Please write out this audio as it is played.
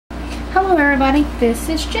Hello everybody, this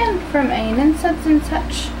is Jen from A&N Suds and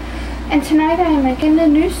Such, and tonight I am making a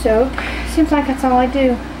new soap. Seems like that's all I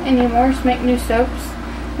do anymore is make new soaps,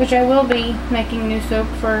 which I will be making new soap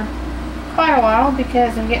for quite a while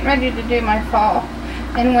because I'm getting ready to do my fall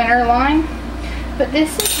and winter line. But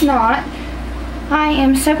this is not. I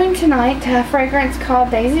am soaping tonight a fragrance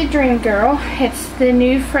called Daisy Dreamgirl. It's the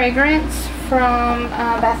new fragrance from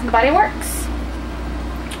Bath & Body Works.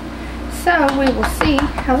 So we will see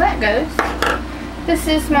how that goes. This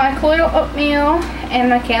is my colloidal oatmeal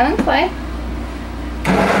and my kaolin clay.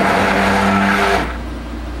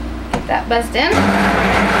 Get that buzzed in.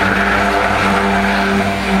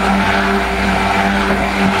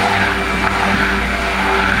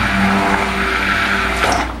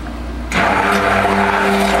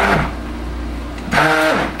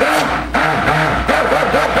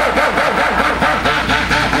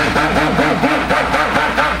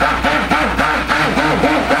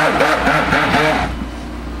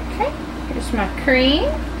 My cream.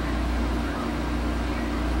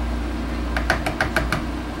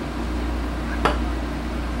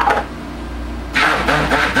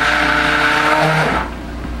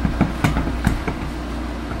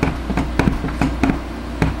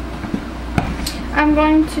 I'm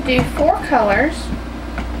going to do 4 colors.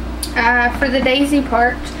 For the daisy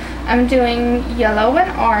part, I'm doing yellow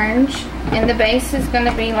and orange, and the base is going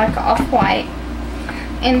to be like off-white.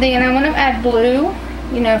 And then I want to add blue,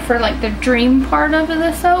 you know, for like the dream part of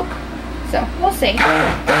the soap. So we'll see.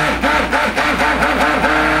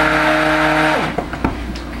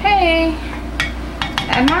 Okay,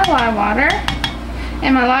 add my lye water,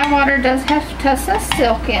 and my lye water does have Tussa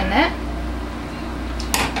Silk in it.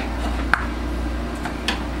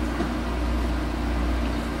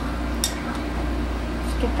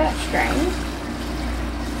 Let's get that strained.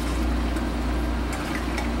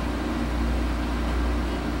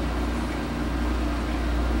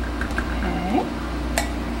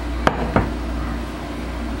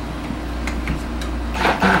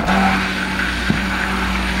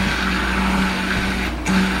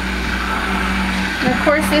 Of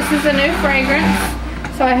course, this is a new fragrance,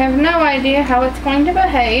 so I have no idea how it's going to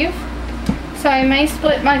behave. So I may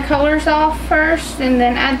split my colors off first and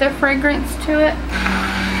then add the fragrance to it.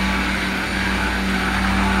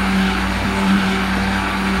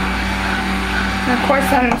 And of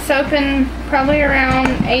course, I'm soaping probably around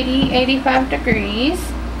 80-85 degrees.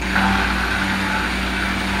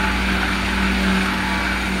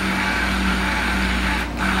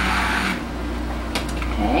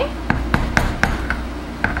 Okay.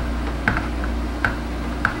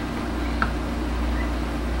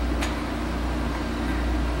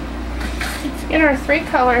 Get our 3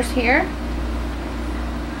 colors here.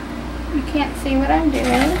 You can't see what I'm doing.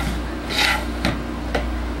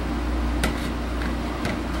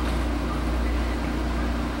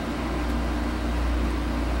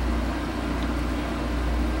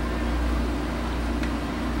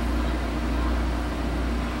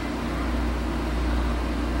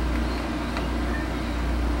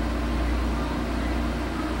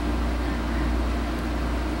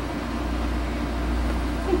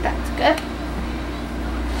 I think that's good.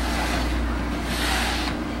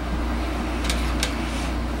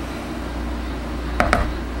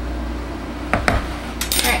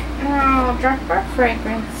 Drop our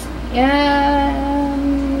fragrance in.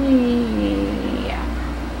 Yeah.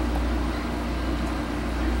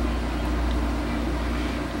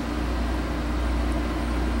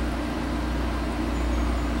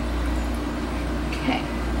 Okay.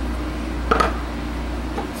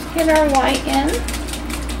 Let's get our white in.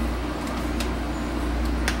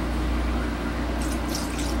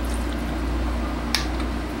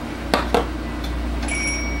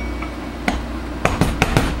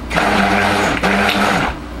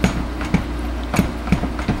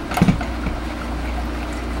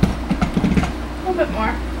 A bit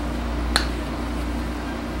more.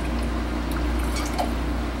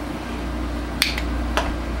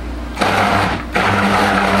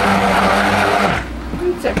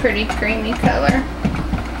 It's a pretty creamy color.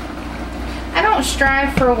 I don't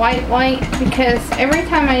strive for white because every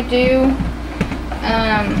time I do,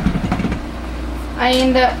 I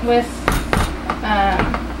end up with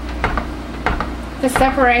the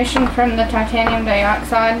separation from the titanium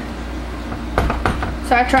dioxide,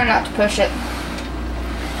 so I try not to push it.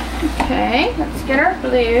 Okay, let's get our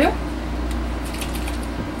blue.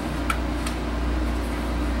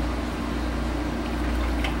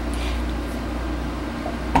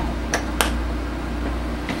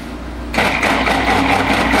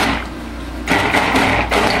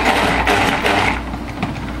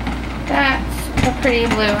 That's a pretty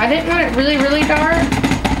blue. I didn't want it really, really dark,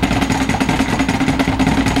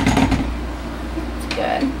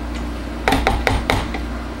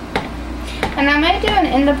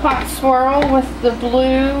 in the pot swirl with the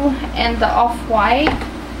blue and the off-white.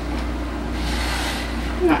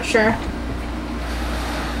 I'm not sure.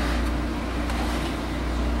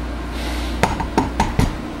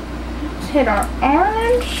 Let's hit our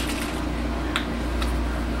orange.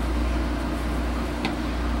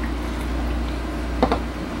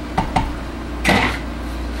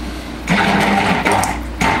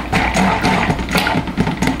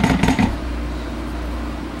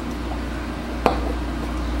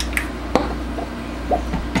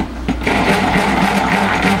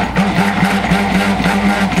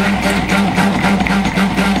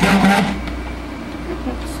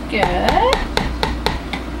 Good.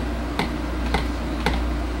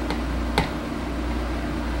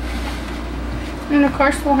 And of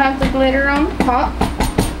course we'll have the glitter on the top.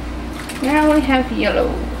 Now we have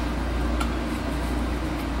yellow.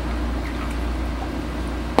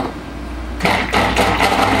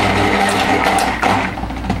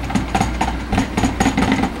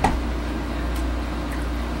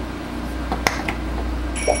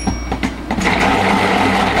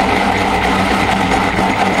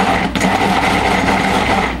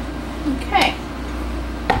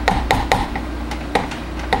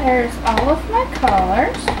 There's all of my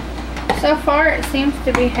colors. So far it seems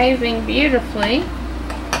to be behaving beautifully.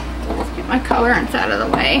 Let's get my colorants out of the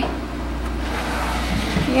way.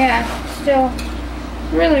 Yeah, still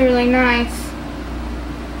really, really nice.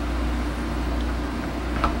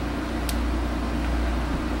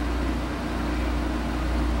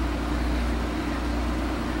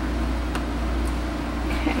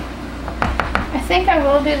 Okay. I think I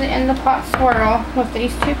will do the in the pot swirl with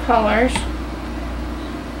these two colors.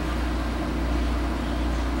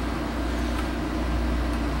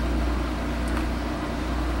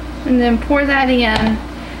 And then pour that in,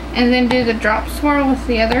 and then do the drop swirl with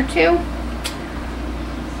the other two.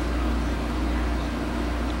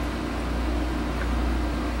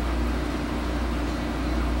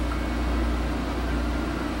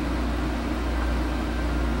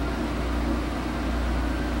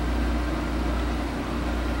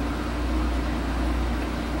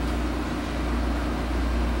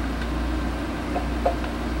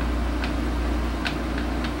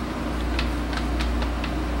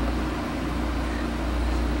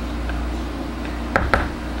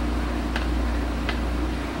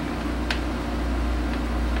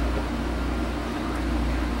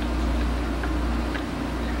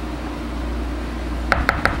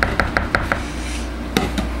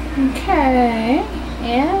 Okay,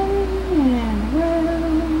 and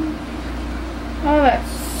oh,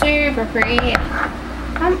 that's super pretty.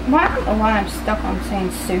 I don't know why I'm stuck on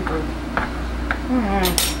saying super.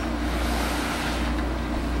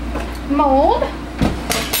 Mold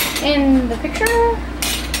in the picture.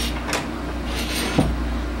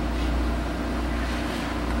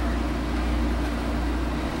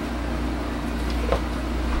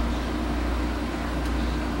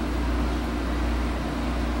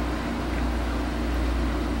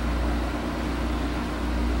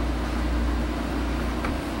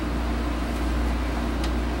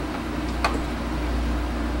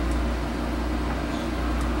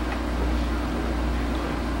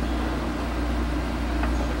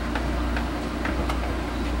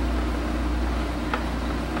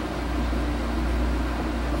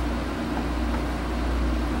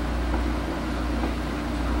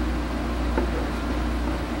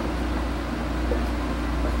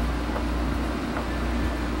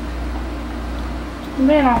 I'm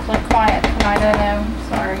being awfully quiet tonight, I know. I'm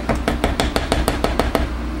sorry.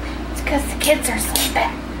 It's because the kids are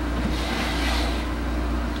sleeping.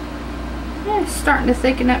 Yeah, it's starting to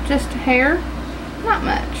thicken up just a hair. Not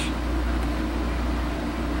much.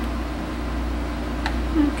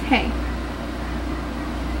 Okay.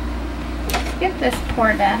 Let's get this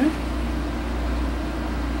pour done.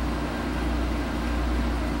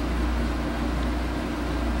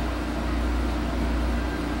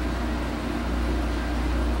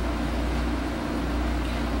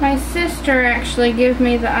 My sister actually gave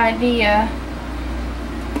me the idea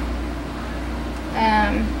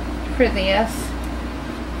for this.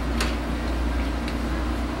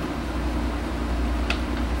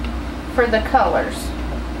 For the colors.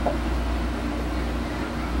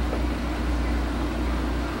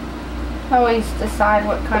 I always decide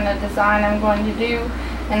what kind of design I'm going to do,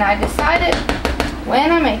 and I decide it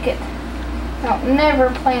when I make it. I don't never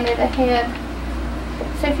plan it ahead.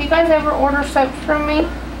 So if you guys ever order soaps from me,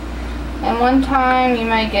 and one time you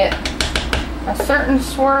may get a certain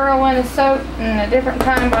swirl in a soap and a different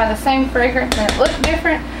time buy the same fragrance and it looks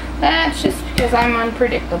different, that's just because I'm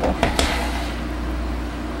unpredictable.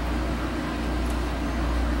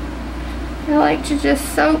 I like to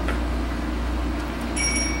just soap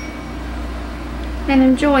and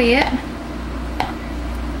enjoy it.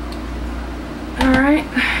 Alright,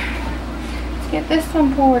 let's get this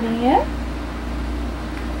one poured in.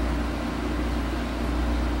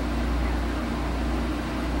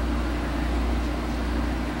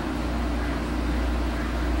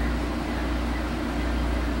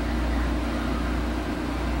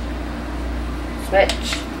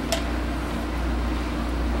 Switch.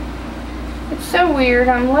 It's so weird,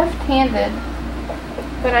 I'm left-handed,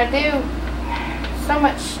 but I do so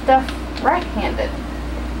much stuff right-handed.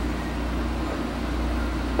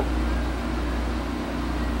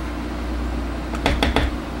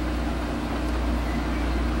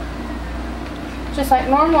 Just like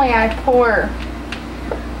normally I pour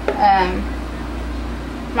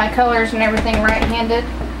my colors and everything right-handed,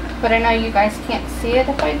 but I know you guys can't see it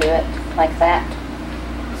if I do it like that.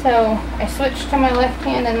 So I switch to my left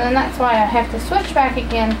hand, and then that's why I have to switch back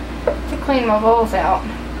again to clean my bowls out.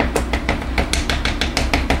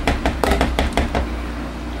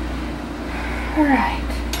 Alright.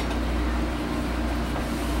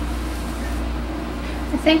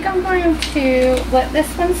 I think I'm going to let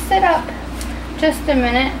this one sit up just a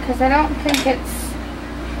minute because I don't think it's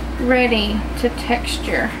ready to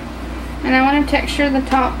texture. And I want to texture the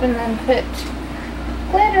top and then put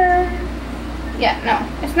glitter. Yeah,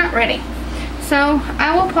 no, it's not ready. So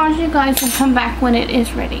I will pause you guys and come back when it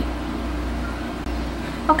is ready.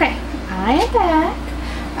 Okay, I am back.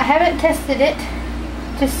 I haven't tested it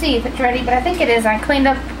to see if it's ready, but I think it is. I cleaned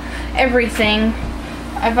up everything,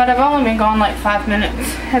 but I've only been gone like 5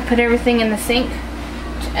 minutes. I put everything in the sink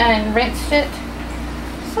and rinsed it.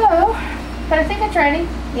 So, but I think it's ready.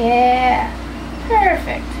 Yeah,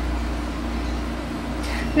 perfect.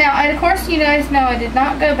 Now, of course, you guys know I did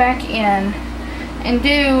not go back in and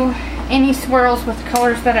do any swirls with the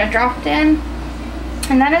colors that I dropped in,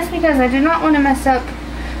 and that is because I do not want to mess up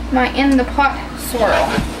my in the pot swirl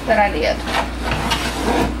that I did.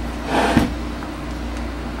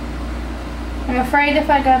 I'm afraid if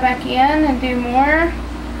I go back in and do more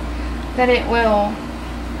that it will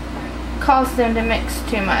cause them to mix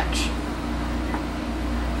too much.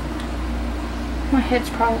 My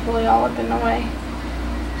head's probably all up in the way.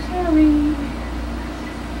 Sorry.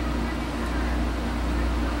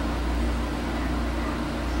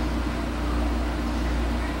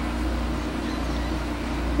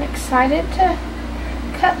 I'm excited to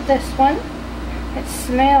cut this one. It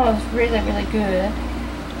smells really, really good.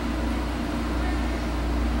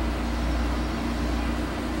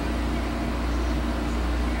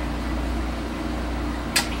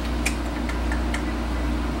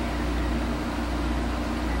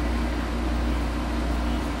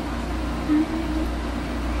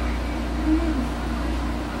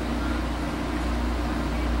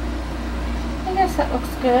 I guess that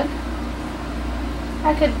looks good.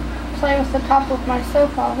 I could play with the top of my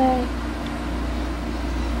soap all day.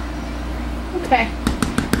 Okay,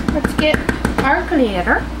 let's get our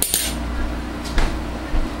glitter.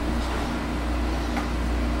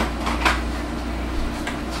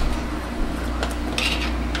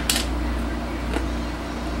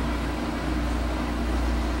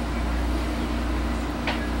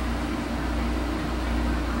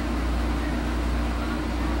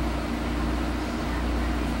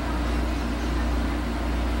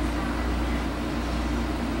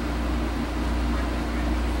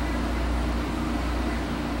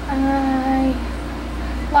 I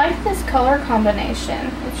like this color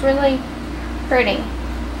combination. It's really pretty.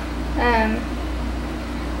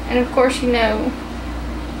 And of course, you know,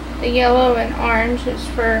 the yellow and orange is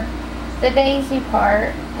for the daisy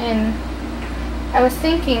part. And I was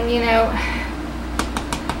thinking, you know,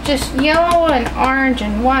 just yellow and orange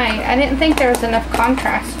and white. I didn't think there was enough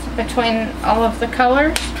contrast between all of the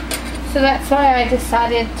colors. So that's why I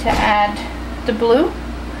decided to add the blue.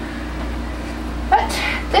 But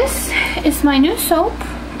this is my new soap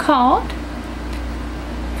called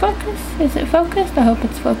Focus. Is it focused? I hope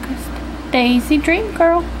it's focused. Daisy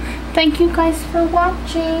Dreamgirl. Thank you guys for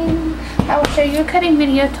watching. I will show you a cutting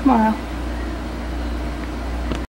video tomorrow.